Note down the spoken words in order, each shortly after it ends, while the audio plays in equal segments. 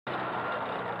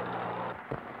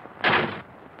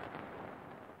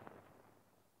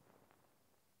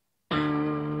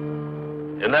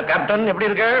என்ன கேப்டன், எப்படி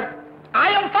இருக்க? I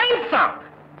am fine, sir.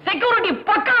 Security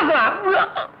பக்கா சார்.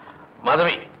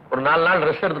 மாதவி, ஒரு 4 நாள்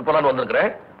ரெஸ்ட் எடுத்து போலான்னு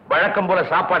வந்திருக்கிறேன். வழக்கம் போல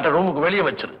சாப்பாட்டை ரூமுக்கு வெளியே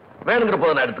வச்சிரு. வேணுங்கிற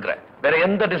போது நான் எடுத்துக்கிறேன். வேற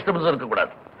எந்த டிஸ்டர்பன்ஸும் இருக்க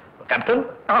கூடாது. கேப்டன்,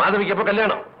 மாதவிக்கு எப்ப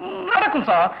கல்யாணம்? நடக்கும்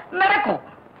சார், நடக்கும்.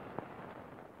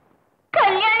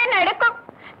 கல்யாணம் நடக்கும்.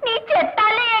 நீ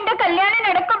செத்தாலே என்ற கல்யாணம்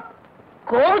நடக்கும்.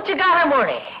 கோச்சுக்காக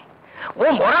போனே.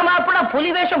 உன் முறை மாப்பிள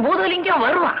புலி வேஷம் பூதலிங்கம்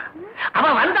வருவான்.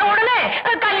 அவன் வந்த உடனே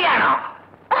கல்யாணம்.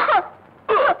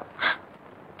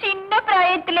 சின்ன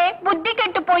பிராயத்திலே புத்தி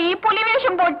கெட்டு போய் புலி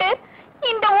வேஷம் போட்டு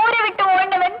இந்த ஊரை விட்டு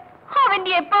ஓடினவன் அவன்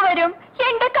எப்ப வரும்?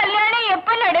 எந்த கல்யாணம்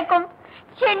எப்ப நடக்கும்?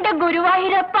 எந்த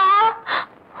குருவாயிரப்பா.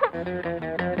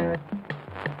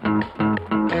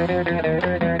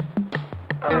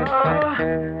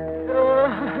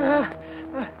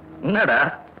 என்னடா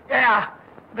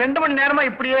 2 மணி நேரமா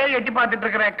இப்படியே எட்டி பார்த்துட்டு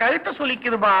இருக்கிறேன். கழுத்து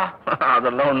சுலிக்குதுபா.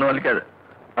 அதெல்லாம் ஒண்ணும் வலிக்காது.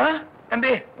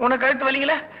 தம்பி, உனக்கு கழுத்து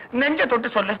வலிக்கல? நெஞ்ச தொட்டு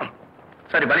சொல்லு.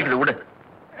 சரி, வலிக்குது விடு.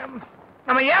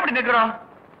 நம்ம ஏன் அப்படி நிக்கிறோம்?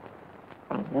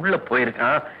 உள்ள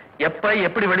போயிருக்கான். எப்ப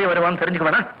எப்படி வெளியே வருவான்னு தெரிஞ்சுக்க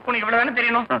வேணா? உனக்கு இவ்வளவு தானே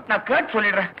தெரியணும். நான் கேட்டு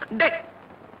சொல்லிடுறேன்.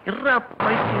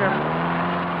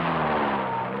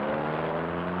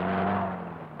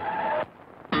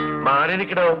 மாறி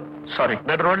நிக்கிறோம். சாரி,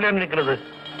 நடு ரோட்ல நிக்கிறது.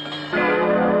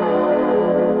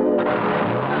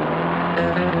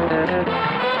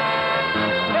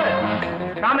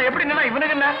 நாம எப்படி நின்னா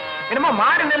இவனுக்கு என்ன? என்னமோ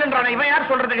மாறி நில்லுன்றான. இவன் யார்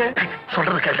சொல்றதுக்கு?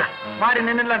 சொல்றது கேட்டா மாறி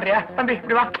நின்னுலான்றியா? தம்பி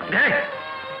இப்படி வா.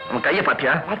 நம்ம கைய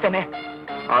பாத்தியா? பார்த்தனே.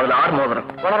 அதுல 6 மோதிரம்.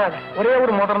 வளராது, ஒரே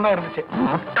ஒரு மோதிரம் தான் இருந்துச்சு.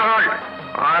 முட்டாள்.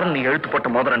 6 நீ எழுத்து போட்ட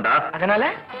மோதிரம்டா. அதனால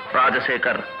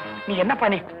ராஜசேகர். நீ என்ன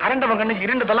பண்ணி அரண்டவன் கண்ணு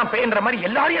இருண்டதெல்லாம் பேன்ற மாதிரி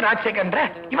எல்லாரையும் ராஜசேகர்ன்ற.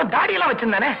 இவன் தாடியெல்லாம்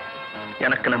வச்சிருந்தானே.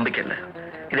 எனக்கு நம்பிக்கை இல்ல.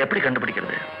 இது எப்படி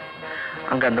கண்டுபிடிக்கிறது?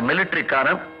 அங்க அந்த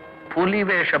மிலிட்டரிக்காரன் புலி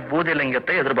வேஷ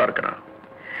பூதலிங்கத்தை எதிர்பார்க்கிறான்.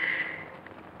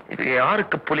 இது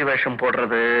யாருக்கு புலி வேஷம்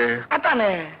போடுறது?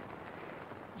 அதானே.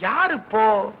 யாரு போ?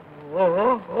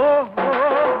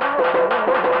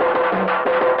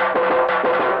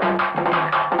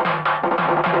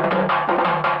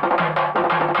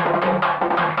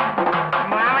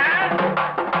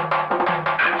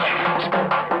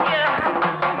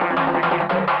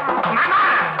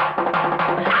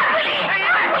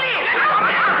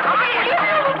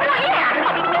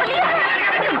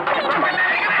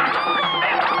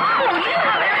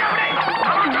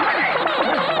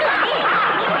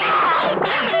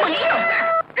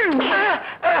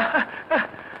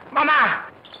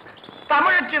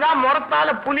 முறத்தால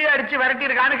புலி அடிச்சு விரட்டி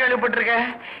இருக்கான்னு கேள்விப்பட்டிருக்கேன்.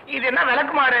 இது என்ன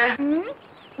விளக்குமாறு?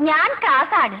 ഞാൻ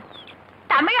കാസാണ്.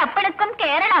 തമിഴ് അപ്പനുക്കും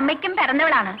കേരള അമ്മയ്ക്കും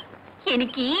പിറന്നവളാണ്.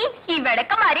 എനിക്ക് ഈ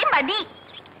വിളക്കുമാരി മതി.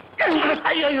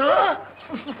 അയ്യോ,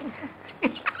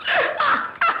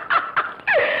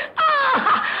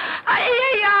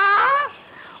 ஐயா,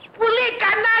 புலி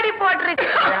கண்ணாடி போட்டிருக்கு.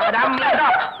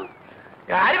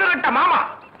 அறிவு கட்ட மாமா,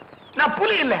 நான்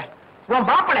புலி இல்ல, உன்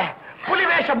மாப்பிள புலி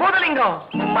வேஷ பூதலிங்கம்.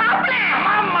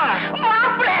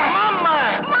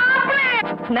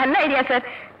 நல்ல ஐடியா சார்.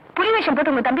 புலி வேஷம்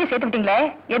போட்டு உங்க தம்பியை சேர்த்து விட்டீங்களே,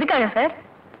 எதுக்காக சார்?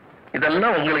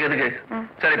 இதெல்லாம் உங்களுக்கு எதுக்கு?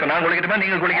 சரி, இப்ப நான் குளிக்கட்டுமா,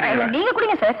 நீங்க குளிக்கிறீங்களா? நீங்க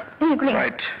குளிங்க சார், நீங்க குளிங்க.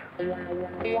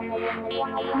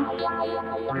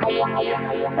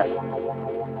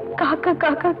 காக்கா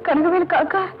காக்கா, கனகவேல்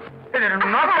காக்கா.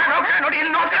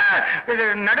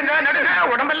 நடுங்க நடுங்க,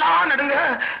 உடம்பெல்லாம் நடுங்க.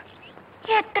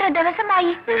 എത്ര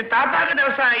ദിവസമായി? താത്താക്ക്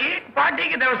ദിവസമായി,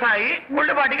 പാട്ടിക്ക് ദിവസമായി,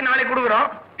 മുള്ളു പാട്ടിക്ക് നാളെ കൊടുക്കുறோம்.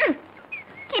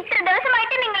 ഇത്ര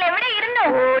ദിവസമായിട്ട് നിങ്ങൾ എവിടെ ഇരുന്നു?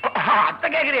 അത്ത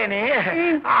കേக்குறேனே,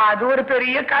 அது ஒரு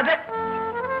பெரிய கதை.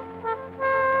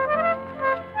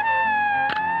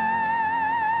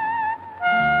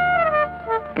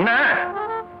 என்ன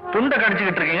துண்ட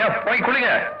கடிச்சுக்கிட்டு இருக்கீங்க? போய்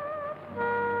குளிங்க.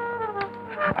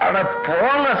 அட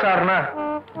போங்க சார்னா.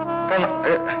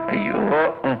 ஐயோ,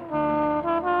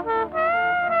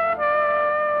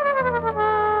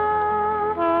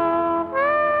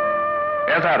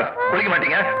 ஏன் சார் குளிக்க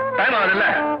மாட்டீங்க? டைம் ஆகுது இல்ல,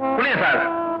 குளிங்க சார்.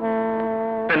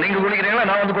 நீங்க குளிக்கிறீங்களா,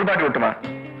 நான் வந்து குளிப்பாட்டி விட்டுமா?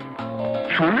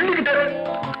 சொல்லிக்கிட்ட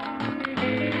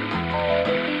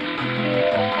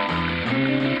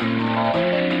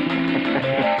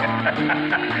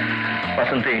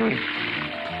வசந்தி,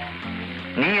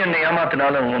 நீ என்னை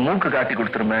ஏமாத்தினாலும் உங்க மூக்கு காட்டி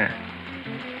கொடுத்துருமே.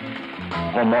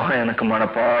 உன் முகம் எனக்கு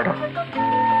மனப்பாடம்.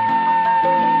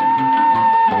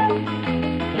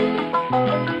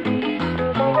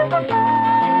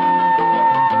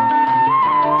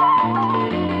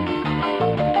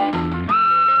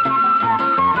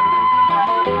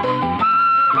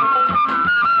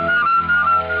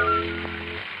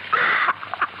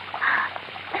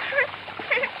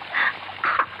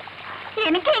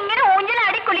 എനിക്ക് ഇങ്ങനെ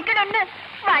ഊഞ്ഞലാടി കുളിക്കണമെന്ന്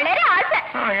വളരെ ആശ.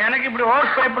 எனக்கு இப்படி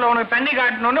ஓஸ் பைப்ல உனக்கு தண்ணி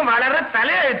காட்டணும்னு வளர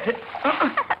தலையெழுத்து.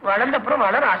 வளர்ந்தப்புறம்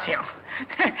வளர ஆசையம்.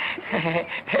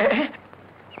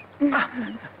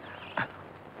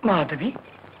 மாதவி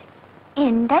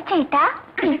എന്താ ചേട്ടാ?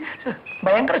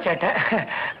 பயங்கர சேட்டை.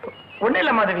 ஒண்ணு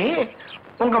இல்ல மாதவி,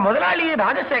 உங்க முதலாளி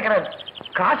ராஜசேகரர்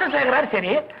காசசேகரார்,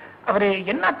 சரி அவரு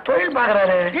என்ன தொழில்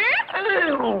பாக்குறாரு?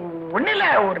 ஒண்ணு இல்ல,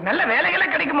 ஒரு நல்ல வேலைகளை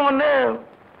கிடைக்குமோன்னு.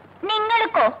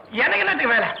 നിങ്ങൾക്കോ? எனக்கு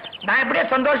என்னத்துக்கு வேலை? நான் எப்படியே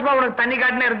சந்தோஷமா உனக்கு தண்ணி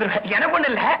காட்டுன்னு இருந்துருவேன். எனக்கு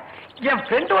ஒண்ணு இல்ல, என்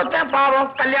ஃப்ரெண்டு ஒருத்தன்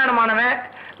பாவம் கல்யாணமானவன்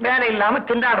வேலை இல்லாம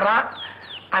திண்டாடுறான்.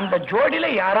 அந்த ஜோடியில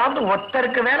யாராவது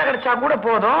ஒருத்தருக்கு வேலை கிடைச்சா கூட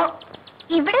போதும்.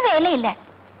 ഇവിടെ വേലയില്ല.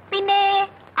 പിന്നെ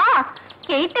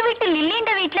എഴുത്ത് വീട്ടിൽ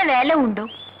ലില്ലിന്റെ വീട്ടിലെ വേല ഉണ്ടു.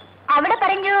 അവിടെ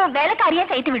പറഞ്ഞു വേലക്കാരിയെ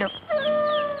സൈറ്റ് വിടും.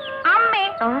 അമ്മേ,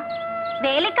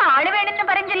 வேலைக்கு ஆளு வேணும்னு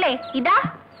பறஞ்சில்லே, இதா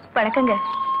வணக்கங்க.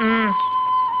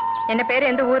 என்ன பேரு,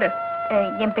 எந்த ஊரு?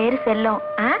 என் பேரு செல்லம்.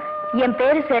 என்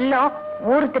பேரு செல்லம்,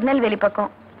 ஊரு திருநெல்வேலி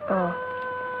பக்கம்.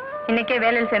 இன்னைக்கே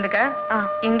வேலையில் சேர்ந்துக்க,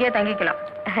 இங்கே தங்கிக்கலாம்.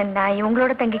 நான்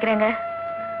இவங்களோட தங்கிக்கிறேங்க.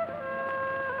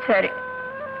 சரி,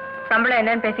 சம்பளம்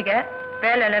என்னன்னு பேசிக்க,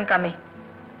 வேலை என்னன்னு காமி.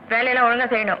 வேலையெல்லாம் ஒழுங்கா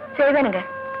செய்யணும். செய்வேனுங்க.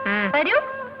 வரும்.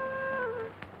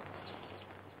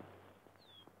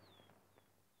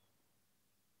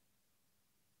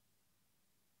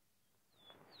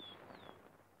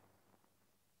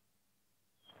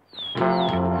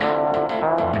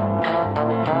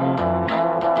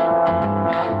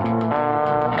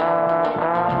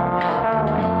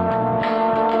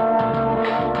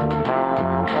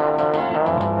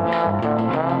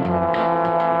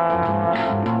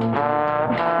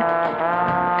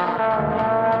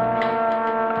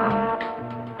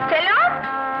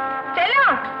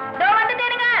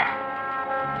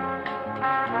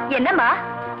 என்னம்மா?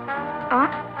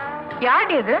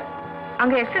 யாரு இது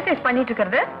அங்க எக்ஸசைஸ் பண்ணிட்டு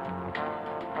இருக்கிறது?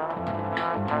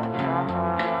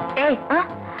 ஏய்,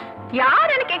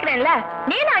 யாருன்னு கேக்குறேன்ல,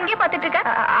 நீ அங்கேயே பாத்துட்டு இருக்க.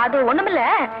 அது ஒண்ணுமில்ல,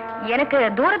 எனக்கு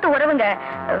தூரத்து உறவுங்க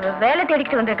வேலை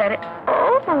தேடிக்கிட்டு வந்திருக்காரு.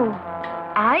 ஓ,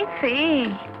 ஐ சீ.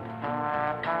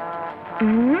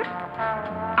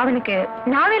 அவனுக்கு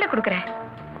நான் வேலை கொடுக்கறேன்,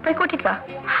 போய் கூட்டிட்டு வா.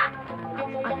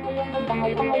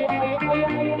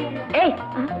 ஏய்,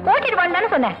 கூட்டிட்டு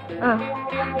வான்னு சொன்னேன்.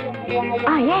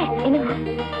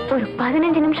 ஒரு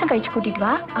 15 நிமிஷம் கழிச்சு கூட்டிட்டு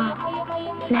வா.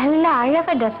 நல்ல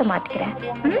அழகா ட்ரெஸ் மாத்திக்கிறேன்.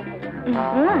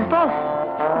 போ.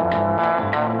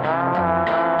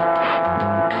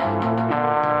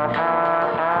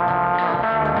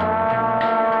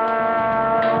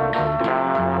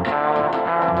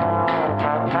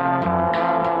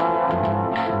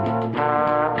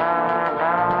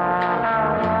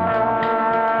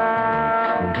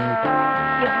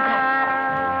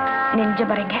 நெஞ்ச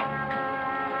பாருங்க.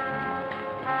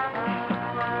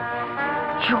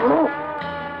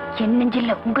 என்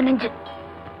நெஞ்சில்ல உங்க நெஞ்சு.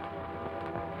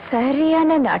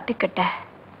 சரியான நாட்டுக்கட்ட.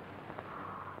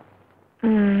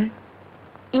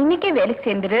 இன்னைக்கு வேலைக்கு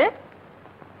சேர்ந்துரு.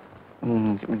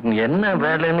 என்ன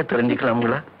வேலைன்னு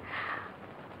தெரிஞ்சுக்கலாம்ங்களா?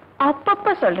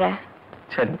 அப்பப்ப சொல்றேன்.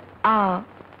 சரி.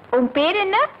 உன் பேர்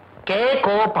என்ன?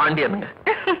 கேகோ பாண்டியனுங்க.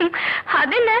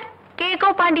 அது என்ன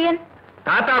கேகோ பாண்டியன்?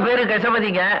 தாத்தா பேரு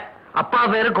கசபதிங்க, அப்பா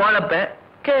பேரு கோலப்ப,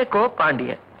 கேகோ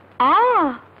பாண்டியன்.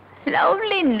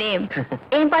 Lovely name.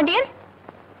 ஏன் பாண்டியன்,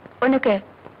 உனக்கு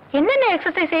என்னென்ன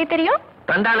எக்ஸசைஸ் செய்ய தெரியும்?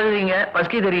 தண்டா எழுதுவீங்க,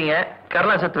 பஸ்கி தெரியுங்க,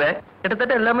 கரலா சுத்துவேன்,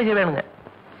 கிட்டத்தட்ட எல்லாமே செய்வேனுங்க.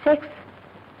 செக்ஸ்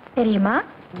தெரியுமா?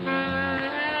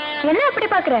 என்ன அப்படி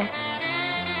பாக்குற?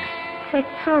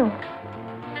 செக்ஸும்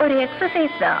ஒரு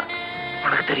எக்ஸசைஸ் தான்.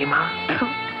 உனக்கு தெரியுமா?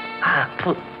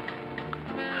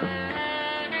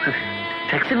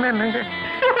 செக்ஸ் என்னங்க?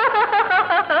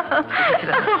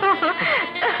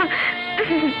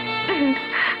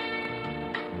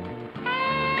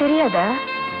 தெரியாதா?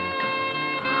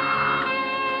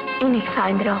 இன்னைக்கு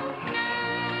சாயந்தரம்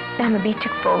நாம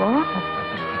பீச்சுக்கு போவோம்.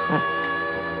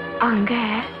 அங்க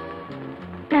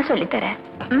நான் சொல்லித்தரேன்.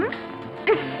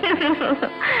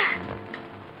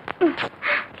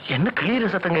 என்ன கிளியிற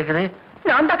சத்தம் கேக்குது?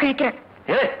 நான் தான் கிழிக்கிறேன்.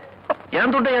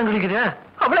 என் துண்டை ஏன் கிழிக்கிறியா?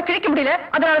 அவளை கிழிக்க முடியல,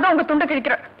 அதனாலதான் உங்க துண்டை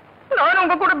கிழிக்கிறேன். நானும்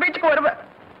உங்க கூட பீச்சுக்கு வருவேன்.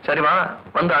 சரிவா,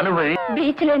 வந்து அனுபவி.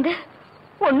 பீச்ல இருந்து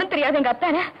ஒண்ணும் தெரியாது எங்க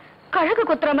அத்தான கழகு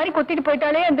குத்துற மாதிரி கொத்திட்டு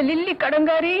போயிட்டாலே அந்த லில்லி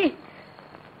கடங்காரி.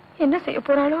 என்ன செய்ய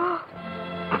போறாளோ?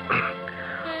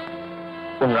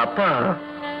 உங்க அப்பா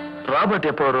ராபர்ட்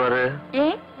எப்ப வருவாரு?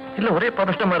 இல்ல ஒரே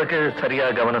பதஷ்டமா இருக்கு, சரியா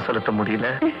கவனம் செலுத்த முடியல.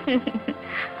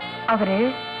 அவரு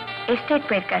எஸ்டேட்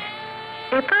போயிருக்காரு,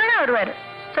 எப்ப வேணா வருவாரு,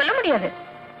 சொல்ல முடியாது.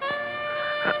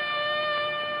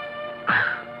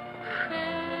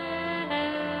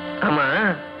 ஆமா,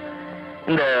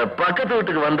 இந்த பக்கத்து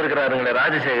வீட்டுக்கு வந்திருக்கிறாருங்களே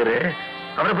ராஜசேகர்,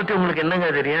 அவரை பத்தி உங்களுக்கு என்னங்க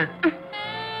தெரியும்?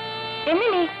 என்ன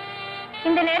நீ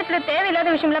இந்த நேரத்துல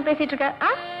தேவையில்லாத விஷயம் எல்லாம் பேசிட்டு இருக்க?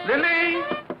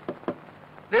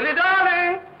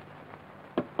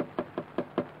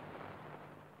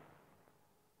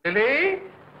 Lily?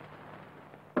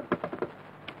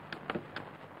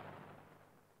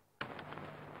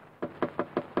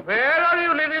 Where are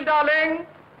you, Lily, darling?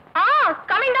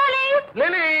 Coming, darling.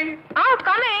 Lily?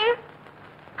 Coming.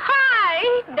 Hi,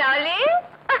 darling.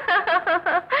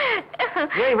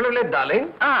 ஏன் இவ்வளவு லேட் டார்லிங்?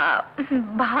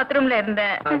 பாத்ரூம்ல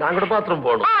இருந்தேன். நான் கூட பாத்ரூம்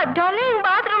போகணும். டார்லிங்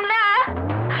பாத்ரூம்ல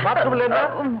இருந்தா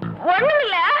ஒண்ணும்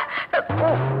இல்ல.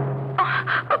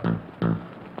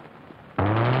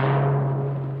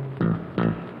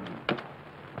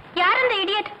 யார் அந்த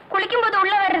இடியட் குளிக்கும் போது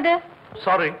உள்ள வர்றது?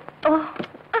 சாரி.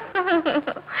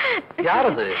 யார்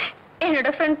அது? என்னோட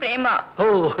ஃப்ரெண்ட் பிரேமா. ஓ,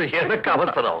 எனக்கு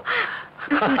அவசரம்.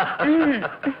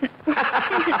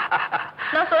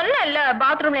 நான் சொன்னேன்ல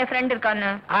பாத்ரூம்ல என் ஃப்ரெண்ட் இருக்கான்னு.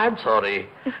 ஐ am sorry.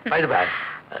 By the by,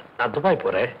 நான் துபாய்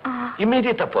போறேன்.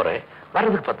 இமிடியேட்டா போறேன்.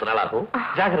 வரதுக்கு 10 நாள் ஆகும்.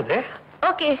 ஜாகிரதை.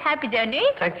 Okay, happy journey.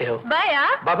 Thank you. Bye.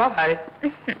 Bye bye.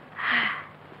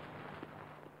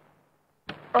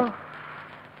 Oh.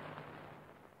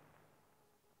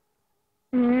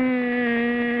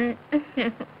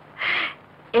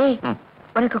 ஏய்,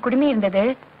 உனக்கு குடுமி இருந்தது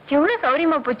எவ்வளவு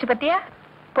சௌரியமா போச்சு பத்தியா?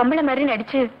 பொம்பளை மாதிரி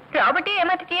நடிச்சு ராபர்ட்டே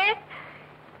ஏமாத்திட்டியே.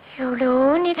 எவ்வளோ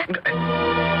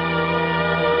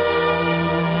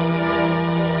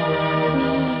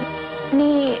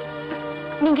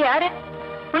நீங்க யாரு?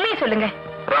 உண்மையை சொல்லுங்க.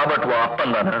 ராபர்ட் வா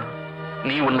அப்பன் தானே?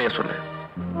 நீ உண்மையை சொல்லு.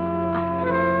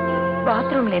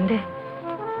 பாத்ரூம்ல இருந்து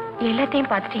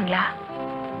எல்லாத்தையும் பாத்துட்டீங்களா?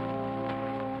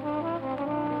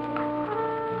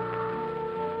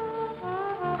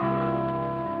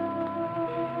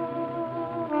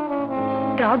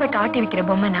 ராபர்ட் ஆட்டி வைக்கிற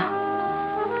பொம்மைனா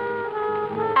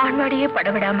ஆண்வாடியே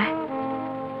படவிடாம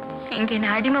இங்க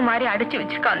என்ன அடிமை மாதிரி அடைச்சு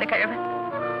வச்சிருக்கா அந்த கிழமை.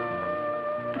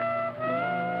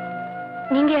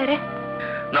 நீங்க யாரு?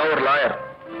 நான் ஒரு லாயர்.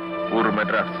 ஊரு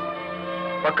மெட்ராஸ்.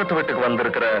 பக்கத்து வீட்டுக்கு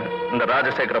வந்திருக்கிற இந்த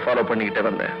ராஜசேகரை ஃபாலோ பண்ணிக்கிட்டே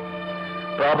வந்தேன்.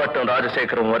 ராபர்ட்டும்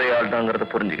ராஜசேகரும் ஒரே ஆள் தாங்கிறத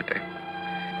புரிஞ்சுக்கிட்டேன்.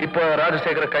 இப்போ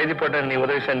ராஜசேகரை கைது பண்ண நீ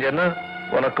உதவி செஞ்சேன்னா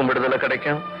உனக்கும் விடுதலை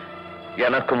கிடைக்கும்,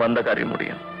 எனக்கும் வந்த காரியம்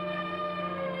முடியும்.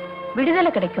 விடுதலை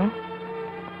கிடைக்கும்,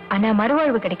 ஆனா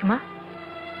மறுவாழ்வு கிடைக்குமா?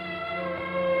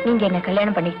 நீங்க என்ன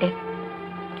கல்யாணம் பண்ணிட்டு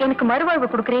எனக்கு மறுவாழ்வு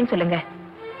கொடுக்கறேன்னு சொல்லுங்க.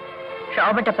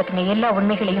 ராபர்ட்ட பத்தின எல்லா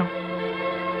உண்மைகளையும்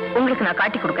உங்களுக்கு நான்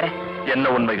காட்டி கொடுக்கறேன். என்ன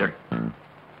உண்மைகள்?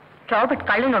 ராபர்ட்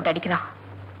கள்ள நோட்டு அடிக்கிறான்.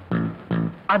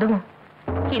 அதுவும்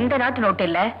இந்த நாட்டு நோட்டு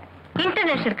இல்ல,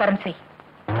 இன்டர்நேஷனல் கரன்சி.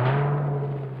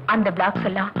 அந்த பிளாக்ஸ்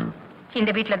எல்லாம்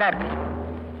இந்த வீட்டுல தான் இருக்கு.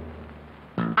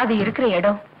 அது இருக்கிற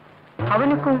இடம்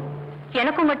அவனுக்கும்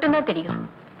எனக்கும் மட்டும்தான் தெரியும்.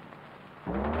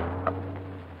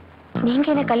 நீங்க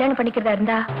என்ன கல்யாணம் பண்ணிக்கிறதா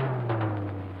இருந்தா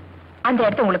அந்த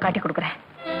இடத்த உங்களுக்கு காட்டி கொடுக்கறேன்.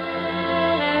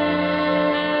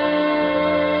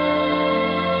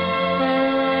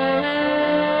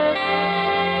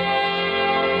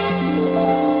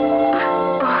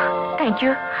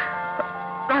 தேங்க்யூ.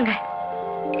 வாங்க.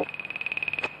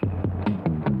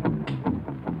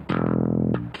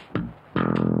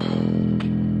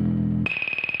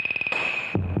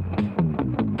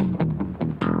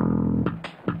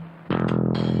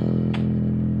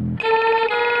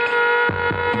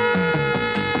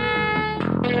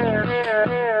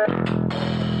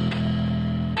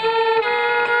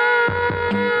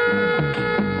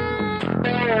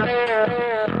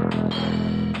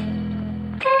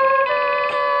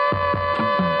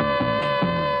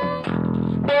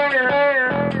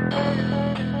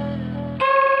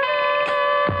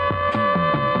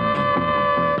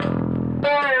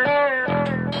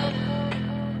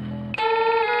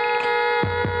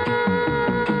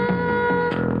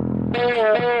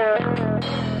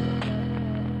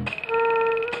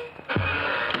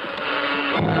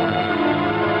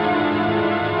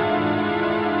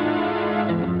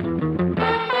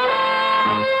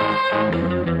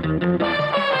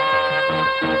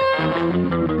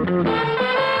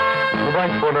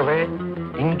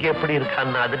 இங்க எப்படி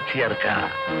இருக்கான்னு அதிர்ச்சியா இருக்கா?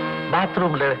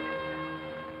 பாத்ரூம்ல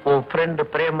உன் ஃப்ரெண்ட்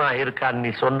பிரேமா இருக்கான்னு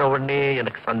நீ சொன்ன உடனே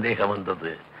எனக்கு சந்தேகம்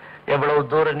வந்தது. எவ்வளவு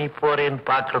தூரம் நீ போறேன்னு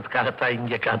பாக்குறதுக்காகத்தான்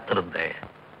இங்க காத்திருந்தேன்.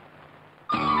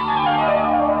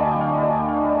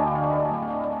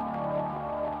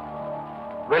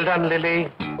 வெல்டான் லிலி,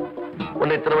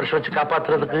 உன்னை இத்தனை வருஷம் வச்சு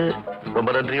காப்பாத்துறதுக்கு ரொம்ப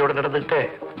நன்றியோட நடந்துட்டேன்.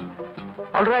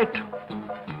 ஆல்ரைட்,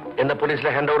 என்ன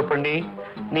போலீஸ்ல ஹேண்ட் ஓவர் பண்ணி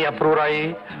நீ அப்ரூவ் ஆகி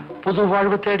புது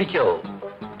வாழ்வு தேடிக்கோ.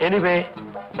 எனிவே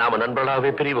நாம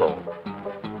நண்பர்களாகவே பிரிவோம்.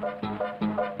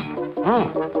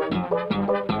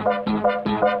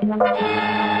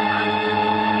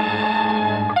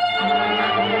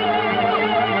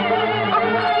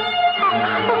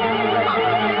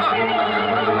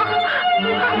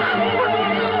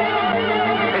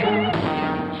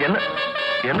 என்ன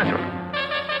என்ன சொல்ற?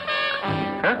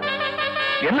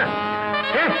 என்ன?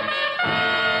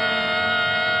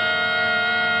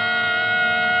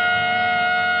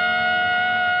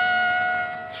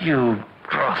 You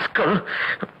rascal!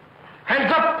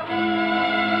 Hands up!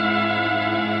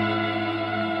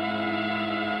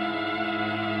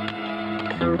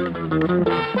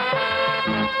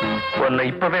 உன்னை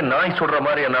இப்பவே நாய் சுடுற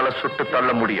மாதிரி என்னால சுட்டு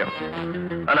தள்ள முடியும்.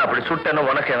 ஆனா அப்படி சுட்டேன்னா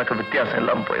உனக்கு எனக்கு வித்தியாசம்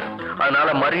இல்லாம போயிடும்.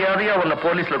 அதனால மரியாதையா உன்னை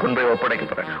போலீஸ்ல கொண்டு போய் ஒப்படைக்க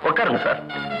போறேன். உட்காருங்க சார்.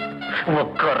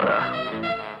 உட்கார்றா.